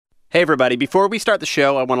Hey, everybody. Before we start the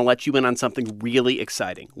show, I want to let you in on something really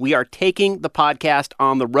exciting. We are taking the podcast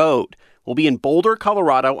on the road. We'll be in Boulder,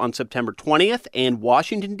 Colorado on September 20th and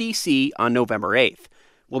Washington, D.C. on November 8th.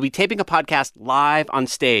 We'll be taping a podcast live on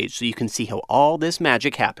stage so you can see how all this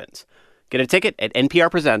magic happens. Get a ticket at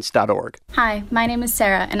nprpresents.org. Hi, my name is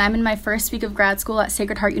Sarah, and I'm in my first week of grad school at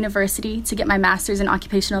Sacred Heart University to get my master's in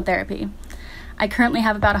occupational therapy. I currently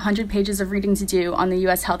have about 100 pages of reading to do on the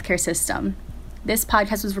U.S. healthcare system. This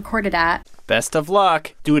podcast was recorded at... Best of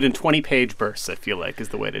luck. Do it in 20-page bursts, I feel like, is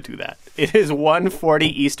the way to do that. It is 1:40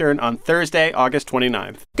 Eastern on Thursday, August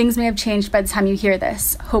 29th. Things may have changed by the time you hear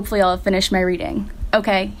this. Hopefully I'll have finished my reading.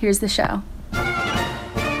 Okay, here's the show.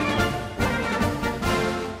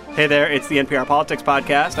 Hey there, it's the NPR Politics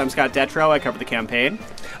Podcast. I'm Scott Detrow. I cover the campaign.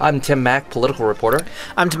 I'm Tim Mack, political reporter.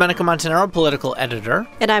 I'm Domenico Montanaro, political editor.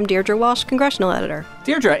 And I'm Deirdre Walsh, congressional editor.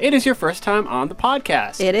 Deirdre, it is your first time on the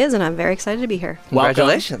podcast. It is, and I'm very excited to be here.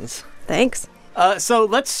 Congratulations. Welcome. Thanks. So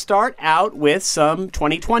let's start out with some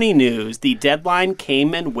 2020 news. The deadline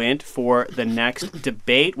came and went for the next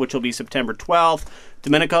debate, which will be September 12th.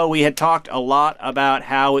 Domenico, we had talked a lot about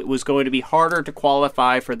how it was going to be harder to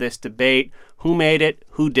qualify for this debate. Who made it?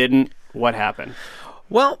 Who didn't? What happened?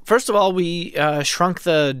 Well, first of all, we shrunk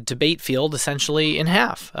the debate field essentially in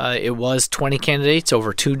half. It was 20 candidates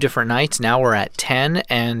over 2 different nights. Now we're at 10.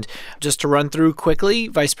 And just to run through quickly,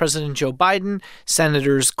 Vice President Joe Biden,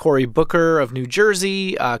 Senators Cory Booker of New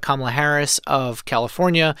Jersey, Kamala Harris of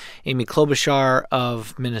California, Amy Klobuchar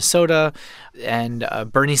of Minnesota, and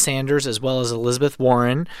Bernie Sanders, as well as Elizabeth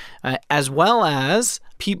Warren, as well as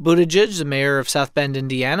Pete Buttigieg, the mayor of South Bend,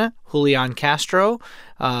 Indiana, Julian Castro,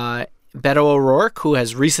 Beto O'Rourke, who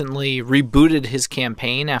has recently rebooted his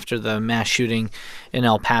campaign after the mass shooting in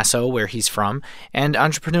El Paso, where he's from, and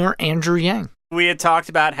entrepreneur Andrew Yang. We had talked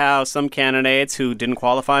about how some candidates who didn't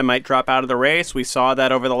qualify might drop out of the race. We saw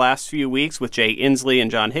that over the last few weeks with Jay Inslee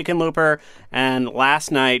and John Hickenlooper. And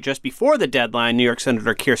last night, just before the deadline, New York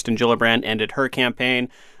Senator Kirsten Gillibrand ended her campaign.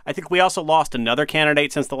 I think we also lost another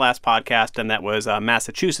candidate since the last podcast, and that was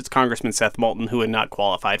Massachusetts Congressman Seth Moulton, who had not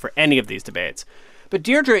qualified for any of these debates. But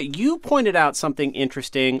Deirdre, you pointed out something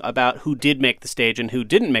interesting about who did make the stage and who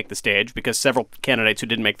didn't make the stage, because several candidates who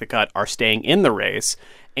didn't make the cut are staying in the race.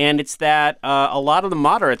 And it's that a lot of the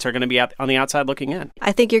moderates are going to be out on the outside looking in.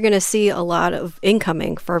 I think you're going to see a lot of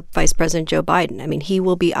incoming for Vice President Joe Biden. I mean, he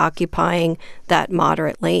will be occupying that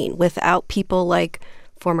moderate lane without people like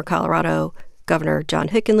former Colorado Governor John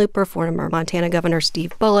Hickenlooper, former Montana Governor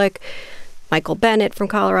Steve Bullock, Michael Bennet from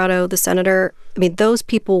Colorado, the senator. I mean, those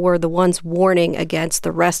people were the ones warning against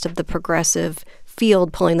the rest of the progressive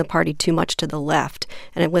field pulling the party too much to the left.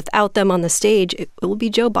 And without them on the stage, it will be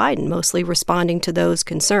Joe Biden mostly responding to those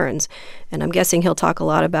concerns. And I'm guessing he'll talk a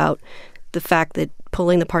lot about the fact that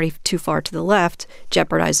pulling the party too far to the left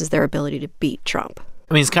jeopardizes their ability to beat Trump.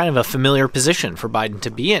 I mean, it's kind of a familiar position for Biden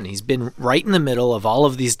to be in. He's been right in the middle of all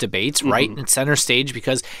of these debates, right in center stage,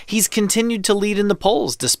 because he's continued to lead in the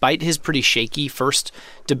polls despite his pretty shaky first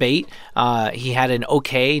debate. He had an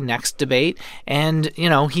okay next debate. And, you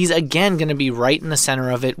know, he's again going to be right in the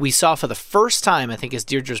center of it. We saw for the first time, I think, as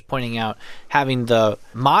Deirdre's pointing out, having the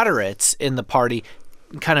moderates in the party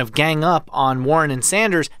kind of gang up on Warren and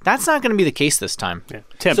Sanders. That's not going to be the case this time. Yeah.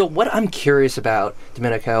 Tim. So what I'm curious about,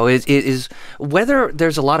 Domenico, is whether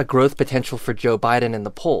there's a lot of growth potential for Joe Biden in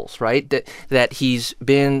the polls, right? That he's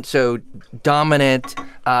been so dominant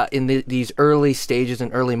in these early stages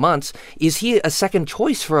and early months. Is he a second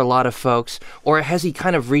choice for a lot of folks, or has he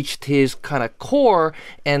kind of reached his kind of core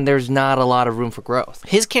and there's not a lot of room for growth?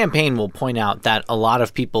 His campaign will point out that a lot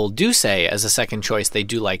of people do say as a second choice they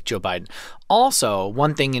do like Joe Biden. Also,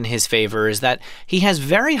 one thing in his favor is that he has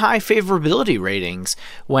very high favorability ratings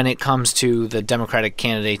when it comes to the Democratic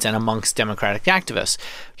candidates and amongst Democratic activists.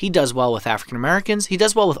 He does well with African Americans. He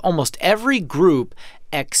does well with almost every group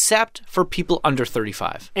except for people under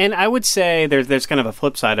 35. And I would say there's kind of a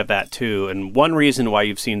flip side of that, too. And one reason why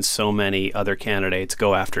you've seen so many other candidates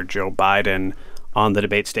go after Joe Biden on the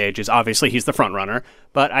debate stage is obviously he's the front runner.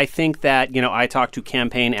 But I think that, you know, I talk to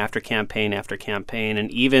campaign after campaign after campaign,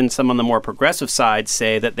 and even some on the more progressive side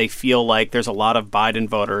say that they feel like there's a lot of Biden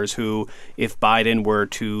voters who, if Biden were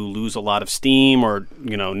to lose a lot of steam or,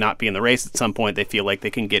 you know, not be in the race at some point, they feel like they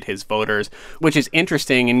can get his voters, which is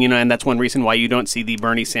interesting. And, you know, and that's one reason why you don't see the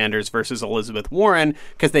Bernie Sanders versus Elizabeth Warren,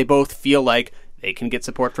 because they both feel like they can get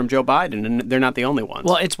support from Joe Biden, and they're not the only ones.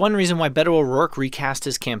 Well, it's one reason why Beto O'Rourke recast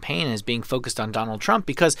his campaign as being focused on Donald Trump,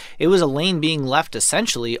 because it was a lane being left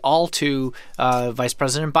essentially all to Vice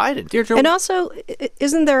President Biden. Deirdre, and also,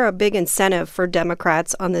 isn't there a big incentive for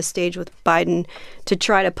Democrats on this stage with Biden to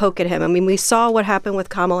try to poke at him? I mean, we saw what happened with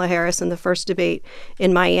Kamala Harris in the first debate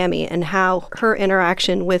in Miami and how her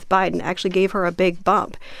interaction with Biden actually gave her a big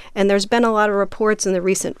bump. And there's been a lot of reports in the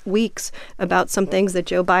recent weeks about some things that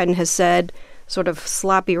Joe Biden has said, sort of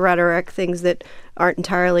sloppy rhetoric, things that aren't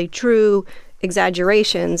entirely true,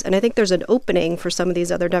 exaggerations. And I think there's an opening for some of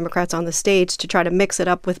these other Democrats on the stage to try to mix it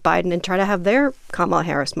up with Biden and try to have their Kamala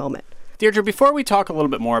Harris moment. Deirdre, before we talk a little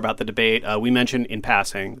bit more about the debate, we mentioned in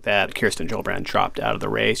passing that Kirsten Gillibrand dropped out of the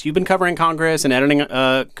race. You've been covering Congress and editing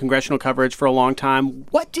congressional coverage for a long time.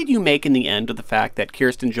 What did you make in the end of the fact that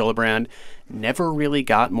Kirsten Gillibrand never really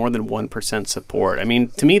got more than 1% support? I mean,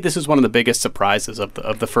 to me, this is one of the biggest surprises of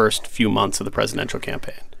the first few months of the presidential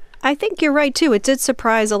campaign. I think you're right, too. It did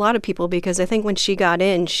surprise a lot of people because I think when she got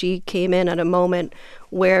in, she came in at a moment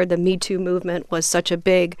where the Me Too movement was such a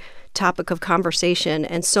big topic of conversation,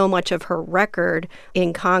 and so much of her record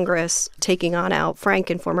in Congress, taking on Al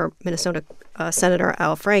Franken, former Minnesota Senator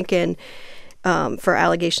Al Franken, for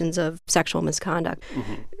allegations of sexual misconduct.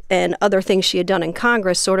 Mm-hmm. And other things she had done in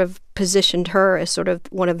Congress sort of positioned her as sort of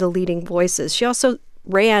one of the leading voices. She also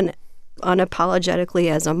ran unapologetically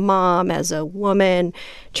as a mom, as a woman,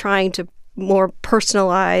 trying to more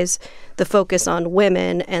personalize the focus on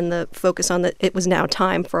women and the focus on that it was now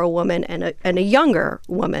time for a woman and a younger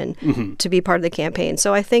woman to be part of the campaign.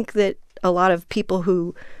 So I think that a lot of people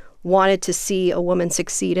who wanted to see a woman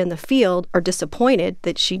succeed in the field are disappointed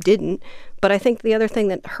that she didn't. But I think the other thing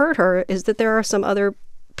that hurt her is that there are some other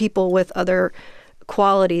people with other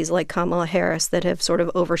qualities like Kamala Harris that have sort of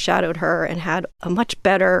overshadowed her and had a much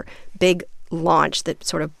better big launch that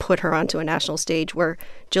sort of put her onto a national stage where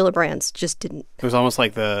Gillibrand's just didn't. It was almost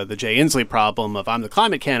like the Jay Inslee problem of I'm the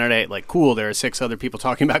climate candidate. Like, cool, there are 6 other people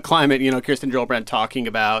talking about climate. You know, Kirsten Gillibrand talking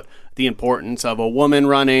about the importance of a woman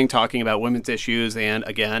running, talking about women's issues. And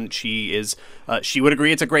again, she would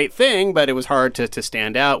agree it's a great thing, but it was hard to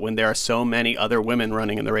stand out when there are so many other women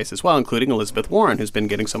running in the race as well, including Elizabeth Warren, who's been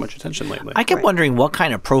getting so much attention lately. I kept wondering what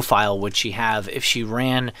kind of profile would she have if she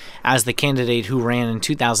ran as the candidate who ran in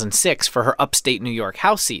 2006 for her upstate New York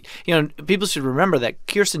House seat. You know, people should remember that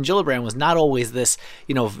Kirsten Gillibrand was not always this,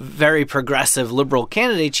 very progressive liberal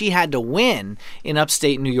candidate. She had to win in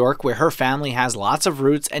upstate New York, where her family has lots of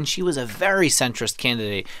roots, and she was a very centrist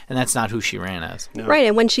candidate, and that's not who she ran as. No. Right,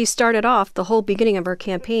 and when she started off, the whole beginning of her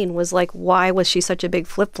campaign was like, why was she such a big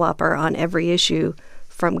flip-flopper on every issue,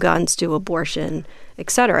 from guns to abortion,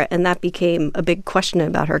 et cetera? And that became a big question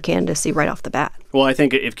about her candidacy right off the bat. Well, I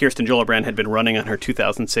think if Kirsten Gillibrand had been running on her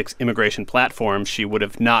 2006 immigration platform, she would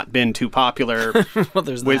have not been too popular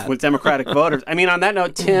with Democratic voters. I mean, on that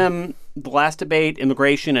note, Tim, the last debate,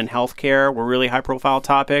 immigration and healthcare were really high-profile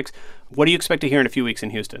topics. What do you expect to hear in a few weeks in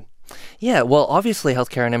Houston? Yeah, well, obviously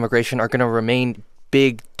healthcare and immigration are going to remain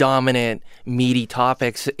big, dominant, meaty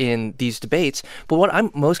topics in these debates. But what I'm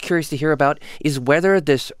most curious to hear about is whether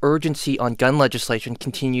this urgency on gun legislation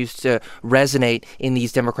continues to resonate in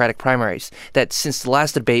these Democratic primaries. That since the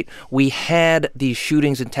last debate, we had these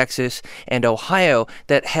shootings in Texas and Ohio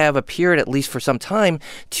that have appeared, at least for some time,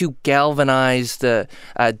 to galvanize the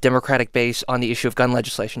Democratic base on the issue of gun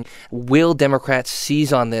legislation. Will Democrats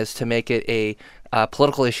seize on this to make it a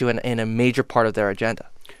political issue and a major part of their agenda?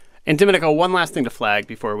 And Domenico, one last thing to flag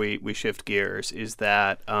before we shift gears is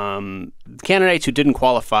that candidates who didn't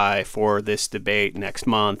qualify for this debate next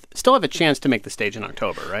month still have a chance to make the stage in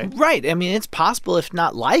October, right? Right. I mean, it's possible, if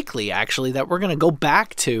not likely, actually, that we're going to go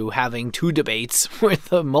back to having 2 debates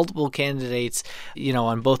with multiple candidates,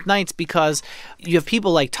 on both nights, because you have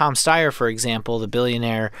people like Tom Steyer, for example, the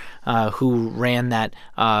billionaire who ran that,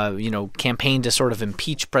 campaign to sort of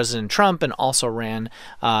impeach President Trump and also ran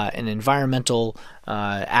an environmental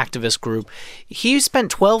activist group. He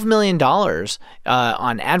spent $12 million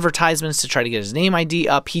on advertisements to try to get his name ID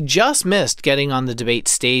up. He just missed getting on the debate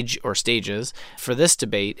stage or stages for this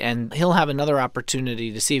debate, and he'll have another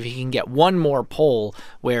opportunity to see if he can get one more poll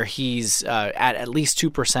where he's at least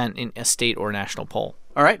 2% in a state or national poll.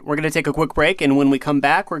 All right, we're going to take a quick break, and when we come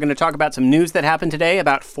back, we're going to talk about some news that happened today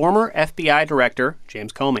about former FBI Director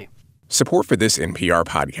James Comey. Support for this NPR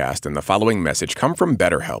podcast and the following message come from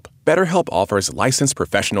BetterHelp. BetterHelp offers licensed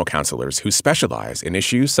professional counselors who specialize in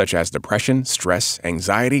issues such as depression, stress,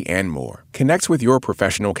 anxiety, and more. Connect with your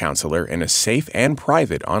professional counselor in a safe and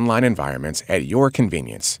private online environment at your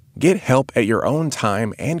convenience. Get help at your own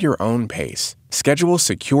time and your own pace. Schedule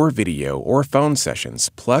secure video or phone sessions,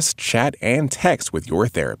 plus chat and text with your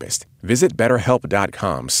therapist. Visit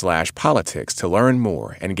BetterHelp.com/politics to learn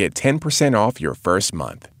more and get 10% off your first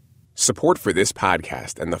month. Support for this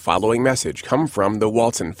podcast and the following message come from the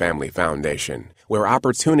Walton Family Foundation, where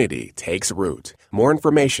opportunity takes root. More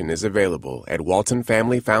information is available at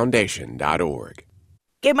waltonfamilyfoundation.org.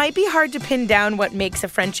 It might be hard to pin down what makes a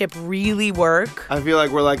friendship really work. I feel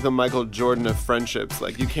like we're like the Michael Jordan of friendships.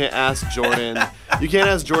 Like, you can't ask Jordan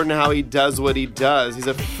how he does what he does. He's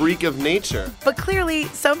a freak of nature. But clearly,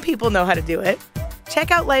 some people know how to do it.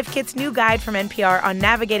 Check out Life Kit's new guide from NPR on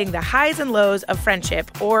navigating the highs and lows of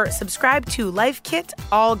friendship, or subscribe to Life Kit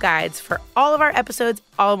All Guides for all of our episodes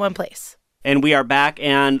all in one place. And we are back,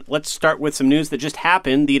 and let's start with some news that just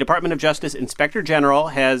happened. The Department of Justice Inspector General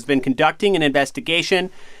has been conducting an investigation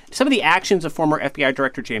into some of the actions of former FBI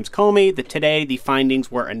Director James Comey. Today, the findings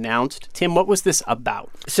were announced. Tim, what was this about?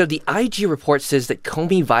 So the IG report says that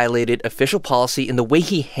Comey violated official policy in the way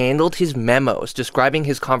he handled his memos describing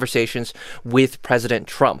his conversations with President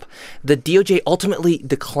Trump. The DOJ ultimately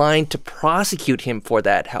declined to prosecute him for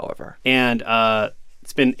that, however. And,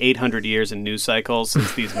 it's been 800 years in news cycles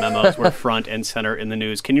since these memos were front and center in the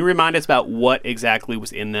news. Can you remind us about what exactly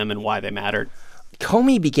was in them and why they mattered?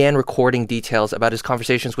 Comey began recording details about his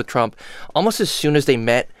conversations with Trump almost as soon as they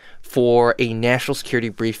met for a national security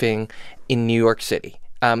briefing in New York City.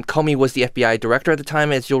 Comey was the FBI director at the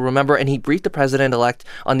time, as you'll remember, and he briefed the president-elect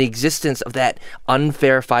on the existence of that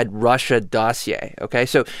unverified Russia dossier. Okay,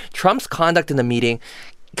 so Trump's conduct in the meeting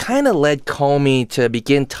kind of led Comey to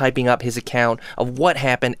begin typing up his account of what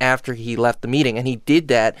happened after he left the meeting. And he did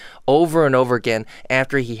that over and over again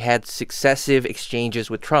after he had successive exchanges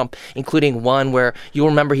with Trump, including one where you'll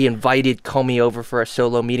remember he invited Comey over for a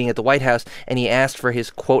solo meeting at the White House and he asked for his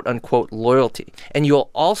quote-unquote loyalty. And you'll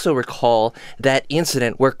also recall that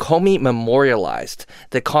incident where Comey memorialized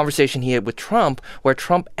the conversation he had with Trump, where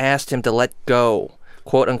Trump asked him to let go,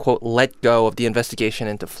 quote-unquote, let go of the investigation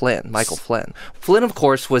into Michael Flynn. Flynn, of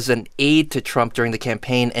course, was an aide to Trump during the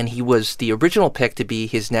campaign, and he was the original pick to be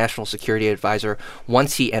his national security advisor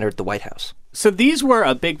once he entered the White House. So these were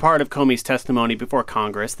a big part of Comey's testimony before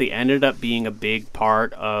Congress. They ended up being a big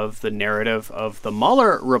part of the narrative of the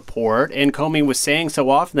Mueller report, and Comey was saying so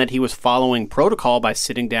often that he was following protocol by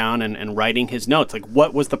sitting down and writing his notes. Like,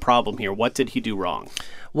 what was the problem here? What did he do wrong?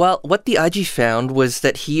 Well, what the IG found was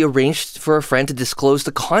that he arranged for a friend to disclose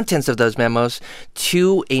the contents of those memos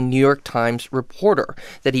to a New York Times reporter,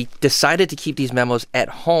 that he decided to keep these memos at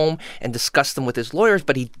home and discuss them with his lawyers,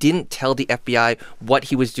 but he didn't tell the FBI what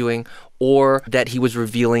he was doing or that he was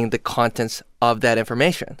revealing the contents of that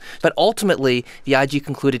information. But ultimately, the IG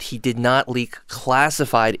concluded he did not leak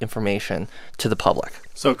classified information to the public.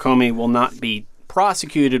 So Comey will not be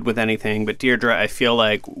prosecuted with anything, but Deirdre, I feel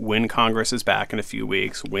like when Congress is back in a few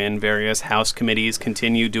weeks, when various House committees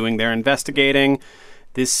continue doing their investigating,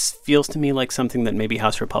 this feels to me like something that maybe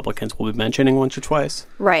House Republicans will be mentioning once or twice.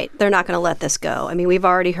 Right. They're not going to let this go. I mean, we've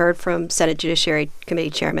already heard from Senate Judiciary Committee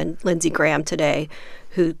Chairman Lindsey Graham today,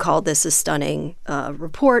 who called this a stunning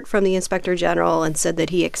report from the Inspector General and said that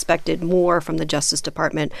he expected more from the Justice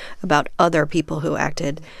Department about other people who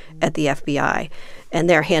acted at the FBI and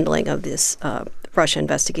their handling of this Russia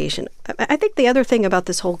investigation. I think the other thing about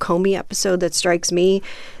this whole Comey episode that strikes me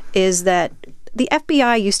is that the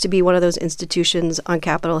FBI used to be one of those institutions on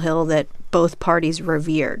Capitol Hill that both parties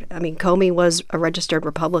revered. I mean, Comey was a registered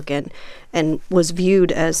Republican and was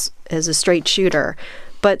viewed as a straight shooter.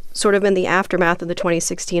 But sort of in the aftermath of the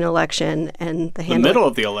 2016 election and the middle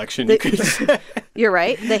of the election, you could say. You're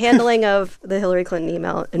right. The handling of the Hillary Clinton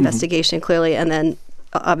email investigation, clearly, and then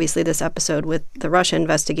obviously this episode with the Russia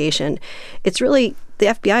investigation, it's really, the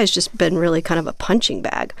FBI has just been really kind of a punching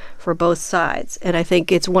bag for both sides. And I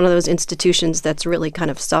think it's one of those institutions that's really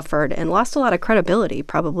kind of suffered and lost a lot of credibility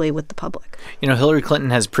probably with the public. You know, Hillary Clinton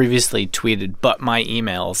has previously tweeted, "but my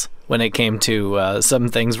emails," when it came to some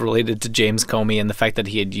things related to James Comey and the fact that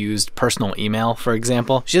he had used personal email, for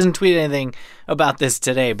example. She hasn't tweeted anything about this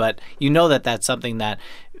today, but you know that that's something that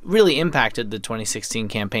really impacted the 2016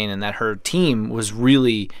 campaign and that her team was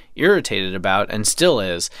really irritated about and still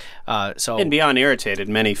is. And beyond irritated,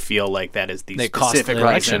 many feel like that is the specific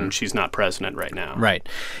reason she's not president right now. Right.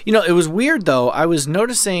 You know, it was weird, though. I was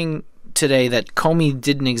noticing today that Comey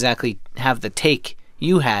didn't exactly have the take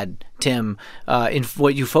you had, Tim, in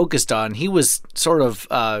what you focused on. He was sort of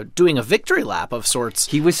doing a victory lap of sorts.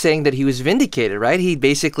 He was saying that he was vindicated, right? He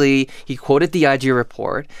quoted the IG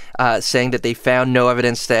report saying that they found no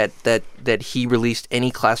evidence that he released any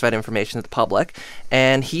classified information to the public.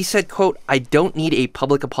 And he said, quote, "I don't need a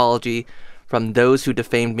public apology from those who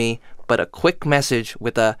defamed me, but a quick message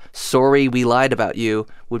with a 'sorry we lied about you'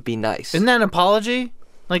 would be nice." Isn't that an apology?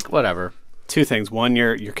 Like, whatever. Two things. One,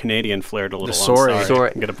 your Canadian flared a little. Sorry. I'm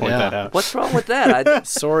going to point that out. What's wrong with that?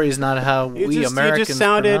 Sorry is not how we Americans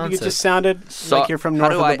you just sounded like you're from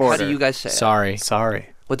north of the border. How do you guys say it? Sorry.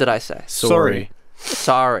 What did I say? Sorry.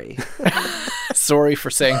 Sorry. Sorry for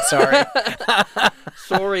saying sorry.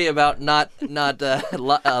 Sorry about not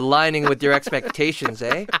aligning with your expectations,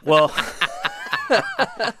 eh? Well,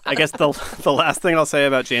 I guess the last thing I'll say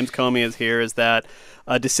about James Comey is that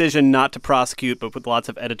a decision not to prosecute, but with lots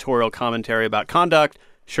of editorial commentary about conduct,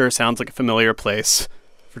 sure sounds like a familiar place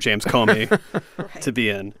for James Comey to be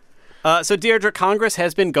in. So, Deirdre, Congress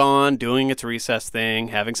has been gone, doing its recess thing,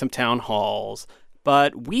 having some town halls,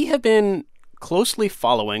 but we have been closely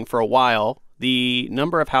following for a while the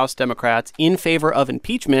number of House Democrats in favor of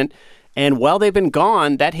impeachment, and while they've been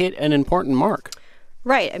gone, that hit an important mark.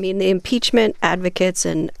 Right. I mean, the impeachment advocates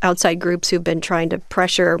and outside groups who've been trying to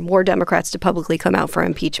pressure more Democrats to publicly come out for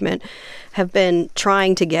impeachment have been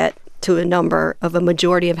trying to get to a number of a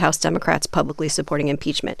majority of House Democrats publicly supporting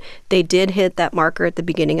impeachment. They did hit that marker at the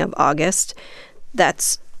beginning of August.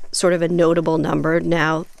 That's sort of a notable number.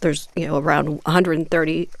 Now there's, around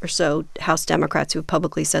 130 or so House Democrats who have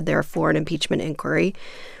publicly said they're for an impeachment inquiry.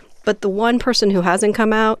 But the one person who hasn't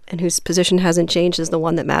come out and whose position hasn't changed is the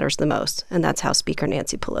one that matters the most, and that's House Speaker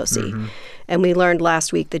Nancy Pelosi. Mm-hmm. And we learned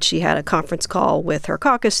last week that she had a conference call with her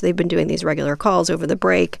caucus. They've been doing these regular calls over the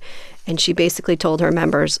break, and she basically told her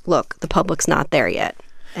members, look, the public's not there yet,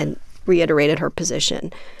 and reiterated her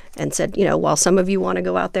position and said, while some of you want to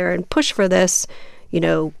go out there and push for this,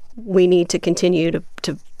 we need to continue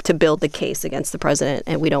to build the case against the president,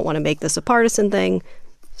 and we don't want to make this a partisan thing.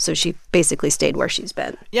 So she basically stayed where she's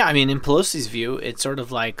been. Yeah, I mean, in Pelosi's view, it's sort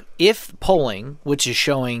of like if polling, which is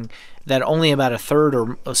showing that only about a third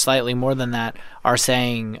or slightly more than that are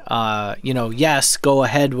saying, yes, go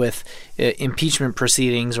ahead with impeachment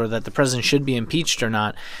proceedings or that the president should be impeached or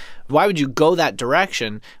not, why would you go that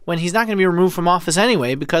direction when he's not going to be removed from office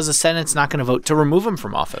anyway because the Senate's not going to vote to remove him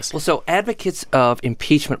from office? Well, so advocates of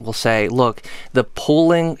impeachment will say, look, the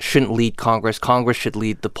polling shouldn't lead Congress. Congress should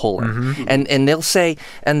lead the polling. Mm-hmm. And they'll say,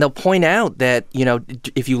 and they'll point out that,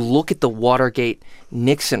 if you look at the Watergate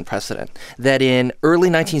Nixon precedent, that in early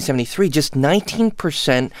 1973, just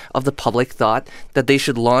 19% of the public thought that they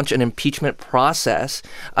should launch an impeachment process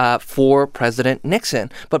for President Nixon.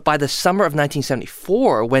 But by the summer of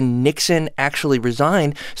 1974, when Nixon actually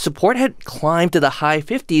resigned, support had climbed to the high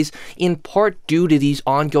 50s, in part due to these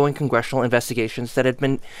ongoing congressional investigations that had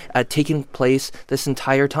been taking place this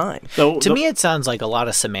entire time. So, to me, it sounds like a lot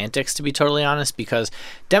of semantics, to be totally honest, because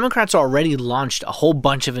Democrats already launched a whole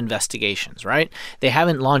bunch of investigations, right? They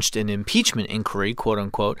haven't launched an impeachment inquiry, quote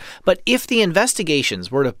unquote. But if the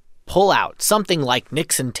investigations were to pull out something like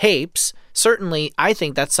Nixon tapes, certainly I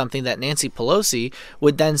think that's something that Nancy Pelosi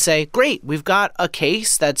would then say, great, we've got a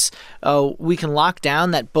case that's we can lock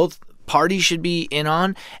down that both parties should be in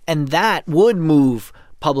on, and that would move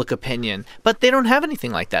public opinion. But they don't have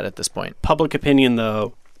anything like that at this point. Public opinion,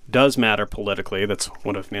 though, does matter politically. That's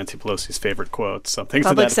one of Nancy Pelosi's favorite quotes. Something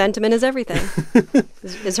public sentiment is everything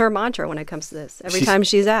is her mantra when it comes to this. Every time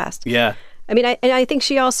she's asked. Yeah. I mean, I think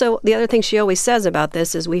she also, the other thing she always says about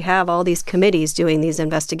this is we have all these committees doing these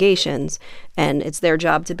investigations, and it's their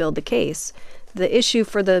job to build the case. The issue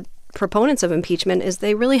for the proponents of impeachment is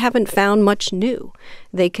they really haven't found much new.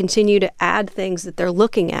 They continue to add things that they're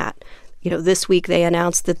looking at. This week they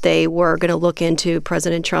announced that they were going to look into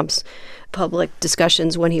President Trump's public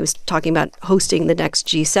discussions when he was talking about hosting the next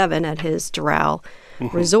G7 at his Doral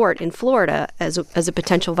resort in Florida as a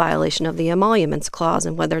potential violation of the emoluments clause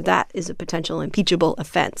and whether that is a potential impeachable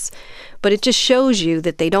offense. But it just shows you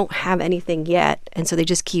that they don't have anything yet, and so they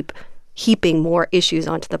just keep heaping more issues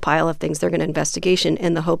onto the pile of things they're going to investigation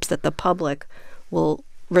in the hopes that the public will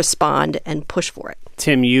respond and push for it.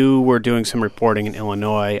 Tim, you were doing some reporting in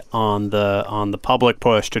Illinois on the public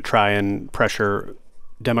push to try and pressure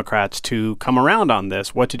Democrats to come around on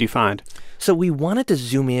this. What did you find? So we wanted to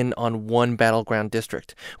zoom in on one battleground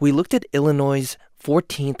district. We looked at Illinois'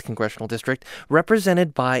 14th congressional district,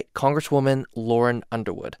 represented by Congresswoman Lauren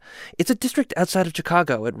Underwood. It's a district outside of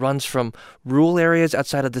Chicago. It runs from rural areas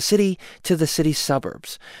outside of the city to the city's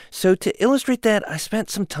suburbs. So to illustrate that, I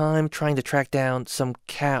spent some time trying to track down some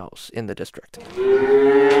cows in the district.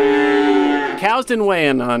 Cows didn't weigh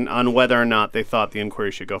in on whether or not they thought the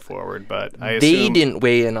inquiry should go forward, but I assume... They didn't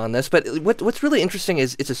weigh in on this, but what's really interesting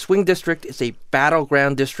is it's a swing district. It's a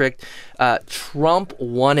battleground district. Trump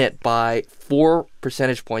won it by 4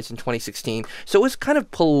 percentage points in 2016. So it was kind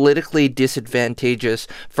of politically disadvantageous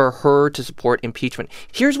for her to support impeachment.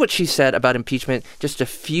 Here's what she said about impeachment just a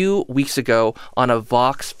few weeks ago on a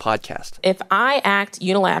Vox podcast. If I act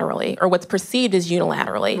unilaterally, or what's perceived as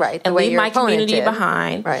unilaterally, Right, and leave my community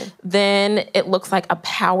behind, right, then it looks like a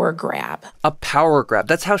power grab. A power grab.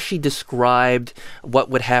 That's how she described what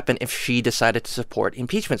would happen if she decided to support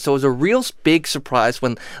impeachment. So it was a real big surprise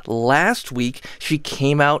when last week she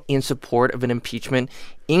came out in support of an impeachment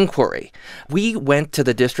inquiry. We went to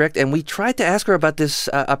the district and we tried to ask her about this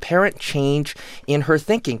apparent change in her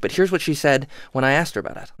thinking. But here's what she said when I asked her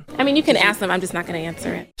about it. I mean, you can ask them. I'm just not going to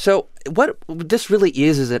answer it. So what this really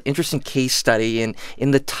is an interesting case study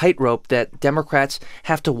in the tightrope that Democrats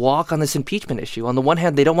have to walk on this impeachment issue. On the one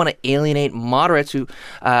hand, they don't want to alienate moderates who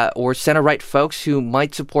or center-right folks who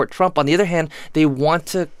might support Trump. On the other hand, they want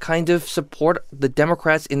to kind of support the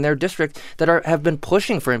Democrats in their district that have been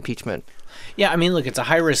pushing for impeachment. Yeah, I mean, look, it's a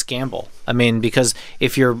high-risk gamble. I mean, because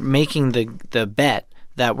if you're making the bet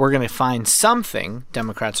that we're going to find something,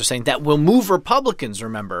 Democrats are saying, that will move Republicans,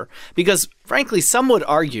 remember, because, frankly, some would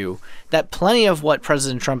argue that plenty of what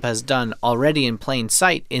President Trump has done already in plain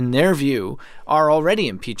sight, in their view, are already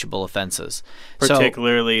impeachable offenses.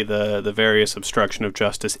 Particularly the various obstruction of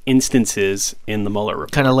justice instances in the Mueller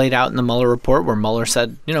report. Kind of laid out in the Mueller report where Mueller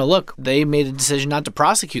said, look, they made a decision not to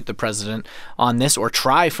prosecute the president on this or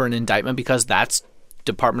try for an indictment because that's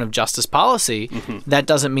Department of Justice policy. Mm-hmm. That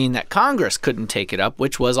doesn't mean that Congress couldn't take it up,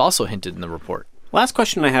 which was also hinted in the report. Last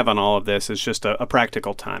question I have on all of this is just a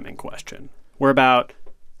practical timing question. We're about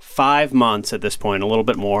 5 months at this point, a little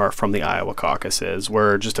bit more, from the Iowa caucuses.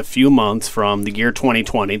 We're just a few months from the year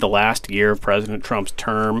 2020, the last year of President Trump's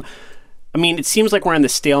term. I mean, it seems like we're in the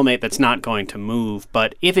stalemate that's not going to move,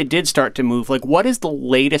 but if it did start to move, what is the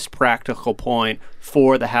latest practical point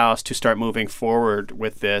for the House to start moving forward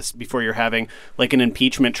with this before you're having, an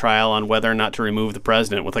impeachment trial on whether or not to remove the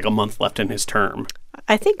president with, a month left in his term?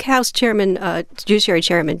 I think House Judiciary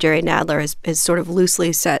Chairman Jerry Nadler has sort of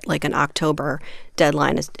loosely set an October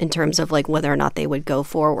deadline in terms of whether or not they would go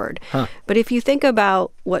forward. Huh. But if you think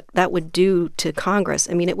about what that would do to Congress,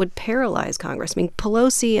 I mean, it would paralyze Congress. I mean,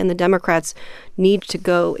 Pelosi and the Democrats need to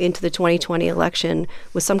go into the 2020 election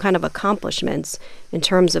with some kind of accomplishments in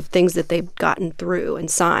terms of things that they've gotten through and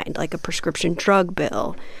signed, like a prescription drug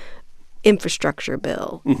bill, infrastructure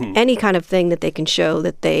bill, any kind of thing that they can show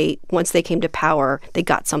that once they came to power, they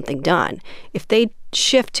got something done. If they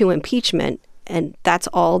shift to impeachment and that's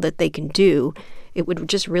all that they can do, it would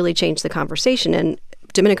just really change the conversation. And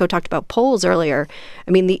Domenico talked about polls earlier.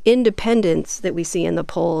 I mean, the independents that we see in the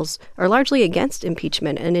polls are largely against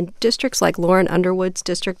impeachment. And in districts like Lauren Underwood's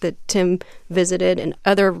district that Tim visited and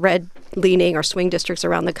other red-leaning or swing districts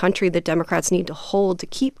around the country that Democrats need to hold to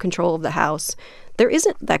keep control of the House, there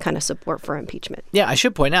isn't that kind of support for impeachment. Yeah, I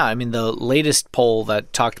should point out, I mean, the latest poll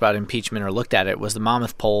that talked about impeachment or looked at it was the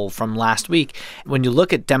Monmouth poll from last week. When you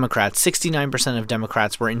look at Democrats, 69% of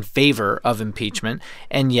Democrats were in favor of impeachment,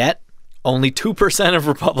 and yet only 2% of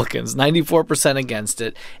Republicans, 94% against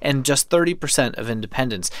it, and just 30% of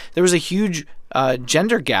independents. There was a huge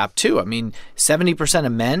gender gap, too. I mean, 70%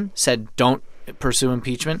 of men said don't pursue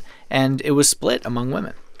impeachment, and it was split among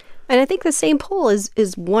women. And I think the same poll is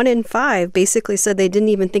 1 in 5 basically said they didn't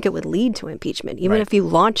even think it would lead to impeachment, even if you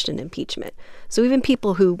launched an impeachment. So even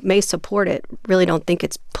people who may support it really don't think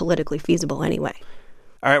it's politically feasible anyway.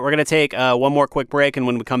 All right, we're going to take one more quick break, and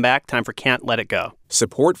when we come back, time for Can't Let It Go.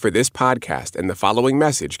 Support for this podcast and the following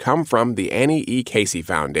message come from the Annie E. Casey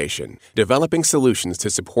Foundation, developing solutions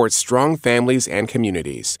to support strong families and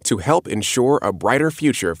communities to help ensure a brighter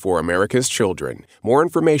future for America's children. More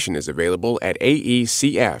information is available at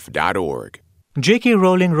aecf.org. J.K.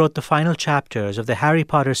 Rowling wrote the final chapters of the Harry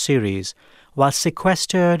Potter series while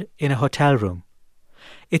sequestered in a hotel room.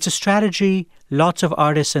 It's a strategy lots of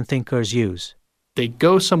artists and thinkers use. They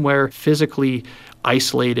go somewhere physically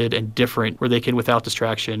isolated and different where they can, without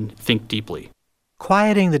distraction, think deeply.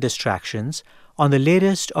 Quieting the distractions on the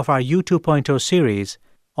latest of our U 2.0 series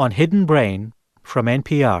on Hidden Brain from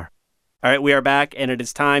NPR. All right, we are back, and it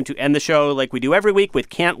is time to end the show like we do every week with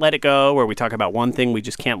Can't Let It Go, where we talk about one thing we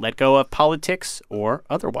just can't let go of, politics or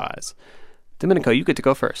otherwise. Domenico, you get to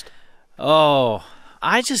go first. Oh,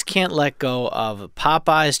 I just can't let go of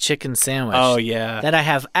Popeye's chicken sandwich. Oh, yeah. That I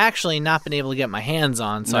have actually not been able to get my hands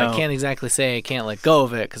on, so I can't exactly say I can't let go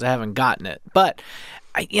of it because I haven't gotten it. But,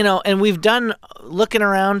 and we've done looking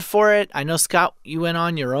around for it. I know, Scott, you went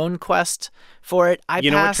on your own quest for it.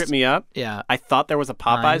 You know what tripped me up? Yeah. I thought there was a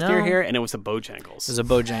Popeyes near know. here, and it was a Bojangles. It was a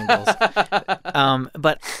Bojangles.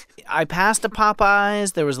 But I passed a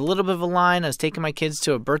Popeyes. There was a little bit of a line. I was taking my kids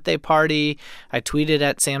to a birthday party. I tweeted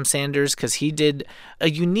at Sam Sanders because he did a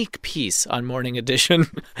unique piece on Morning Edition,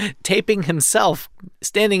 taping himself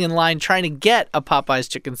standing in line trying to get a Popeyes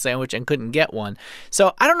chicken sandwich and couldn't get one.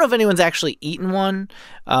 So I don't know if anyone's actually eaten one.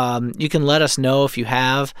 You can let us know if you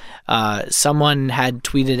have. Someone had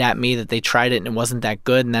tweeted at me that they tried it and it wasn't that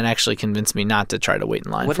good, and that actually convinced me not to try to wait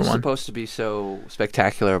in line What for is one. supposed to be so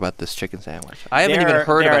spectacular about this chicken sandwich? I haven't even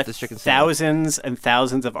heard about this chicken sandwich. Thousands and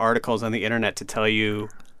thousands of articles on the internet to tell you,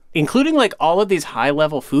 including like all of these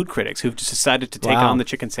high-level food critics who've just decided to take on the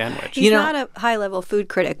chicken sandwich. He's not a high-level food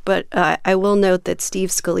critic, but I will note that Steve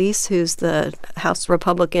Scalise, who's the House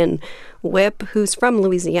Republican whip, who's from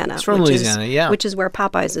Louisiana. He's from Louisiana, yeah. Which is where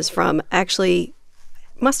Popeyes is from, actually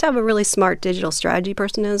must have a really smart digital strategy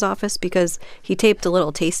person in his office because he taped a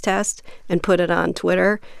little taste test and put it on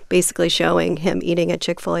Twitter, basically showing him eating a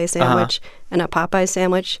Chick-fil-A sandwich and a Popeye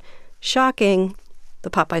sandwich. Shocking. The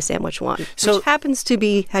Popeye sandwich won, which happens to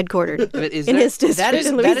be headquartered in his district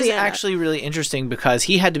in Louisiana. That is actually really interesting because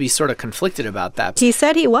he had to be sort of conflicted about that. He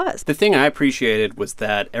said he was. The thing I appreciated was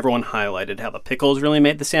that everyone highlighted how the pickles really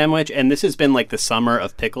made the sandwich, and this has been like the summer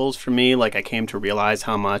of pickles for me. Like I came to realize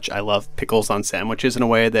how much I love pickles on sandwiches in a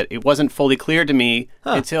way that it wasn't fully clear to me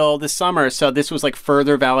until this summer. So this was like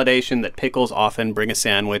further validation that pickles often bring a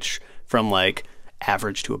sandwich from like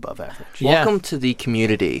average to above average. Welcome to the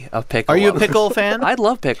community of pickle. Are you a pickle fan? I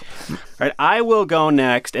love pickle. All right, I will go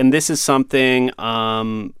next, and this is something,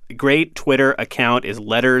 great Twitter account is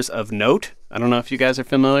Letters of Note. I don't know if you guys are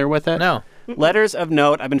familiar with it. No. Letters of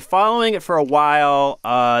Note. I've been following it for a while.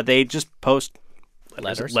 They just post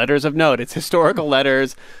letters of note. It's historical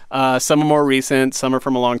letters. Some are more recent, some are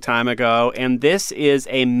from a long time ago. And this is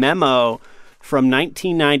a memo from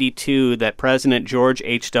 1992 that President George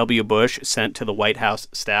H.W. Bush sent to the White House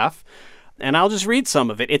staff. And I'll just read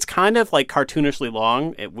some of it. It's kind of like cartoonishly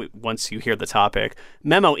long once you hear the topic.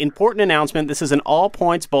 Memo, important announcement. This is an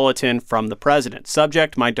all-points bulletin from the president.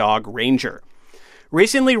 Subject, my dog, Ranger.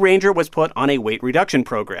 Recently, Ranger was put on a weight reduction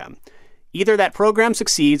program. Either that program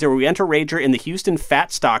succeeds or we enter Ranger in the Houston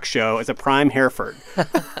Fat Stock Show as a prime Hereford.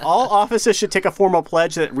 All officers should take a formal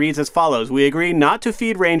pledge that reads as follows. We agree not to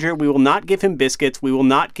feed Ranger. We will not give him biscuits. We will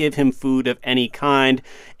not give him food of any kind.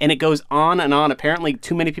 And it goes on and on. Apparently,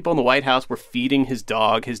 too many people in the White House were feeding his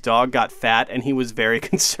dog. His dog got fat, and he was very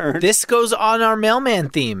concerned. This goes on our mailman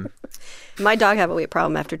theme. My dog have a weight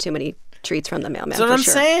problem after too many treats from the mailman. That's what I'm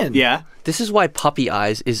saying. Yeah. This is why puppy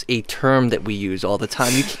eyes is a term that we use all the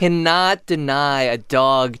time. You cannot deny a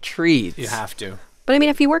dog treats. You have to. But I mean,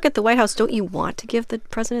 if you work at the White House, don't you want to give the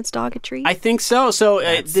president's dog a treat? I think so. So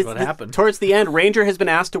That's what happened. Towards the end, Ranger has been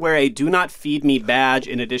asked to wear a Do Not Feed Me badge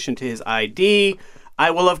in addition to his ID.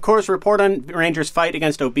 I will, of course, report on Ranger's fight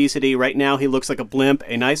against obesity. Right now, he looks like a blimp,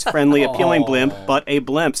 a nice, friendly, appealing blimp, but a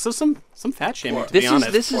blimp. So some fat shaming, to be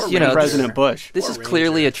honest. This is President Bush. This is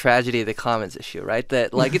clearly a tragedy of the commons issue, right?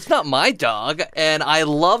 That, like, it's not my dog, and I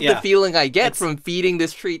love the feeling I get from feeding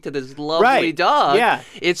this treat to this lovely dog. Yeah.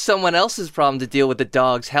 It's someone else's problem to deal with the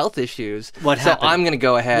dog's health issues. What happened? So I'm going to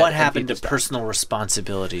go ahead. What happened to personal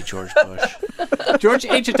responsibility, George Bush? George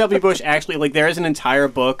H.W. Bush actually, like, there is an entire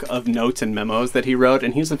book of notes and memos that he wrote,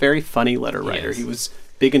 and he's a very funny letter writer. He was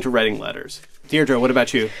big into writing letters. Deirdre, what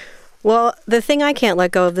about you? Well, the thing I can't let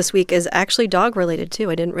go of this week is actually dog-related, too.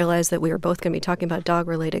 I didn't realize that we were both going to be talking about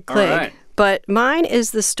dog-related Clig. All right. But mine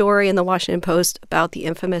is the story in the Washington Post about the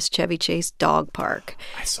infamous Chevy Chase dog park.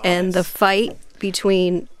 I saw and the fight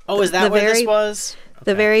between is that where this was?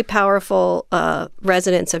 The very powerful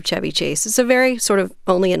residents of Chevy Chase. It's a very sort of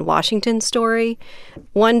only in Washington story.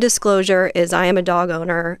 One disclosure is I am a dog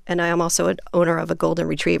owner, and I am also an owner of a golden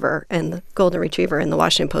retriever. And the golden retriever in the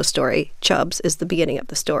Washington Post story, Chubbs, is the beginning of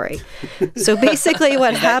the story. So basically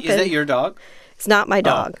what happened... Is that your dog? It's not my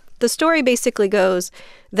dog. The story basically goes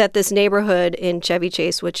that this neighborhood in Chevy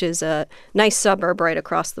Chase, which is a nice suburb right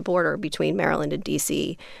across the border between Maryland and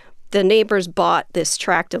D.C., the neighbors bought this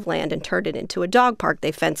tract of land and turned it into a dog park.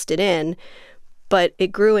 They fenced it in, but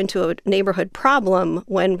it grew into a neighborhood problem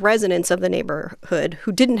when residents of the neighborhood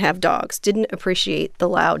who didn't have dogs didn't appreciate the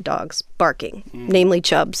loud dogs barking, namely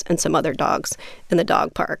Chubbs and some other dogs in the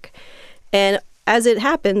dog park. And as it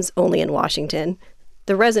happens only in Washington,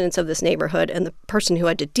 the residents of this neighborhood and the person who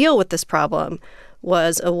had to deal with this problem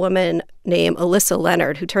was a woman named Alyssa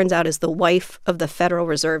Leonard, who turns out is the wife of the Federal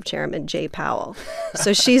Reserve Chairman, Jay Powell.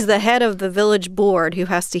 So she's the head of the village board who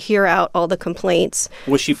has to hear out all the complaints.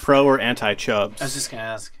 Was she pro or anti-Chubbs? I was just going to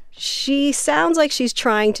ask. She sounds like she's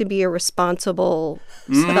trying to be a responsible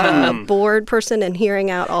board person and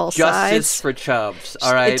hearing out all sides. Justice for Chubbs.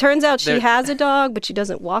 All right. It turns out she has a dog, but she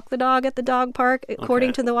doesn't walk the dog at the dog park,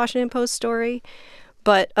 according to the Washington Post story.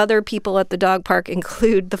 But other people at the dog park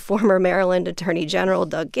include the former Maryland Attorney General,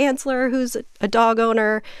 Doug Gansler, who's a dog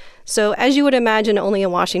owner. So as you would imagine, only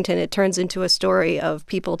in Washington, it turns into a story of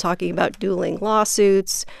people talking about dueling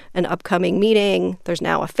lawsuits, an upcoming meeting. There's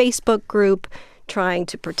now a Facebook group trying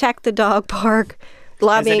to protect the dog park,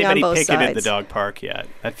 lobbying on both sides. Has anybody picketed the dog park yet?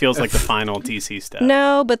 That feels like the final D.C. step.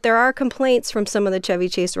 No, but there are complaints from some of the Chevy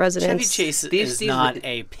Chase residents. Chevy Chase is not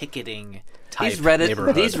a picketing type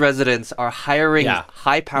neighborhood. These residents are hiring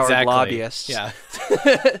high-powered lobbyists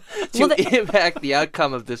to impact the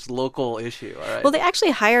outcome of this local issue. All right? Well, they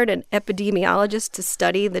actually hired an epidemiologist to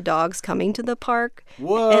study the dogs coming to the park.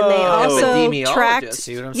 Whoa! And they also tracked.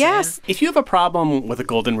 See what I'm yes. saying? If you have a problem with a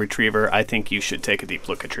golden retriever, I think you should take a deep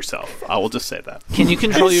look at yourself. I will just say that. Can you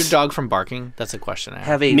control your dog from barking? That's a question I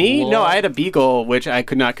have. Me? No, I had a beagle, which I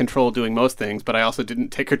could not control doing most things, but I also didn't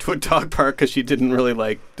take her to a dog park because she didn't really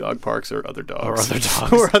like dog parks or other dogs.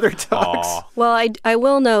 Or other dogs. Aww. Well, I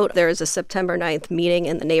will note there is a September 9th meeting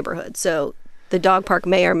in the neighborhood, so the dog park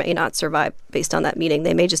may or may not survive based on that meeting.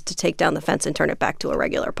 They may just take down the fence and turn it back to a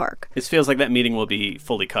regular park. This feels like that meeting will be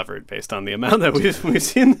fully covered based on the amount that we've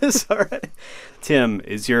seen this already. Tim,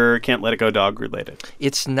 is your Can't Let It Go dog related?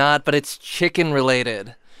 It's not, but it's chicken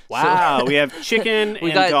related. Wow, we have chicken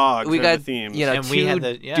and dogs. We got the themes. And we had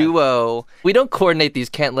the duo. We don't coordinate these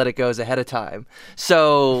Can't Let It Go's ahead of time.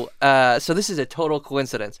 So this is a total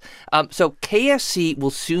coincidence. So KFC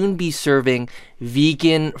will soon be serving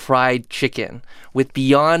vegan fried chicken with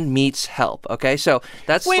Beyond Meat's help. Okay, so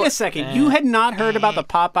that's wait a second. You had not heard about the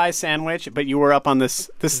Popeye sandwich, but you were up on this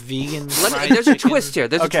vegan. There's a twist here.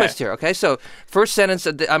 There's a twist here. Okay, so first sentence.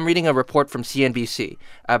 I'm reading a report from CNBC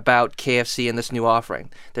about KFC and this new offering.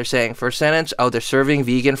 They're saying first sentence, they're serving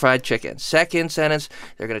vegan fried chicken. Second sentence,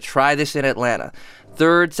 they're going to try this in Atlanta.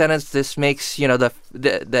 Third sentence, this makes the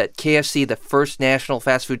KFC the first national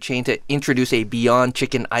fast food chain to introduce a Beyond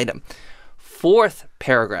Chicken item. Fourth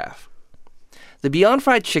paragraph, the Beyond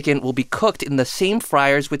Fried Chicken will be cooked in the same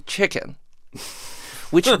fryers with chicken,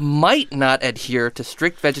 which might not adhere to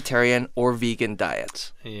strict vegetarian or vegan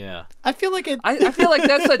diets. Yeah, I feel like I feel like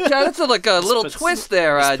that's like a little twist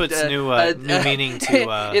there. This puts new meaning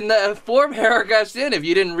to in the 4 paragraphs in. If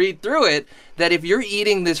you didn't read through it, that if you're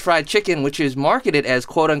eating this fried chicken, which is marketed as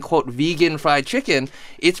quote unquote vegan fried chicken,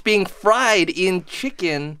 it's being fried in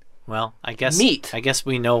chicken. Well, I guess meat. I guess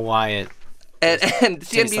we know why it. And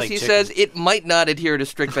CNBC like says it might not adhere to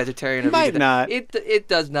strict vegetarian or vegan. Not. It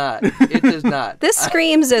does not. It does not. This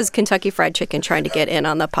screams as Kentucky Fried Chicken trying to get in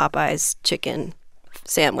on the Popeyes chicken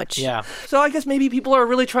sandwich. Yeah. So I guess maybe people are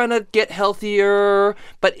really trying to get healthier,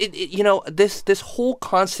 but this whole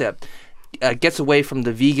concept gets away from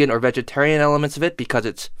the vegan or vegetarian elements of it because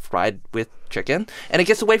it's fried with chicken, and it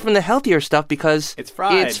gets away from the healthier stuff because it's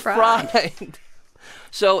fried. It's fried.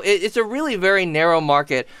 So it's a really very narrow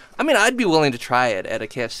market. I mean, I'd be willing to try it at a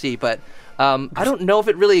KFC, but I don't know if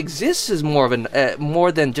it really exists as more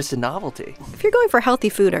than just a novelty. If you're going for healthy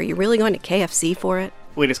food, are you really going to KFC for it?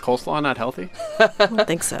 Wait, is coleslaw not healthy? I don't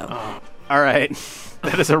think so. All right.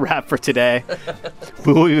 That is a wrap for today.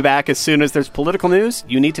 We will be back as soon as there's political news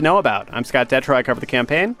you need to know about. I'm Scott Detrow. I cover the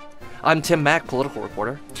campaign. I'm Tim Mack, political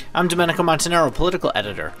reporter. I'm Domenico Montanaro, political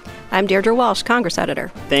editor. I'm Deirdre Walsh, Congress editor.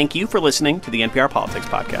 Thank you for listening to the NPR Politics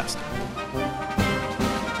Podcast.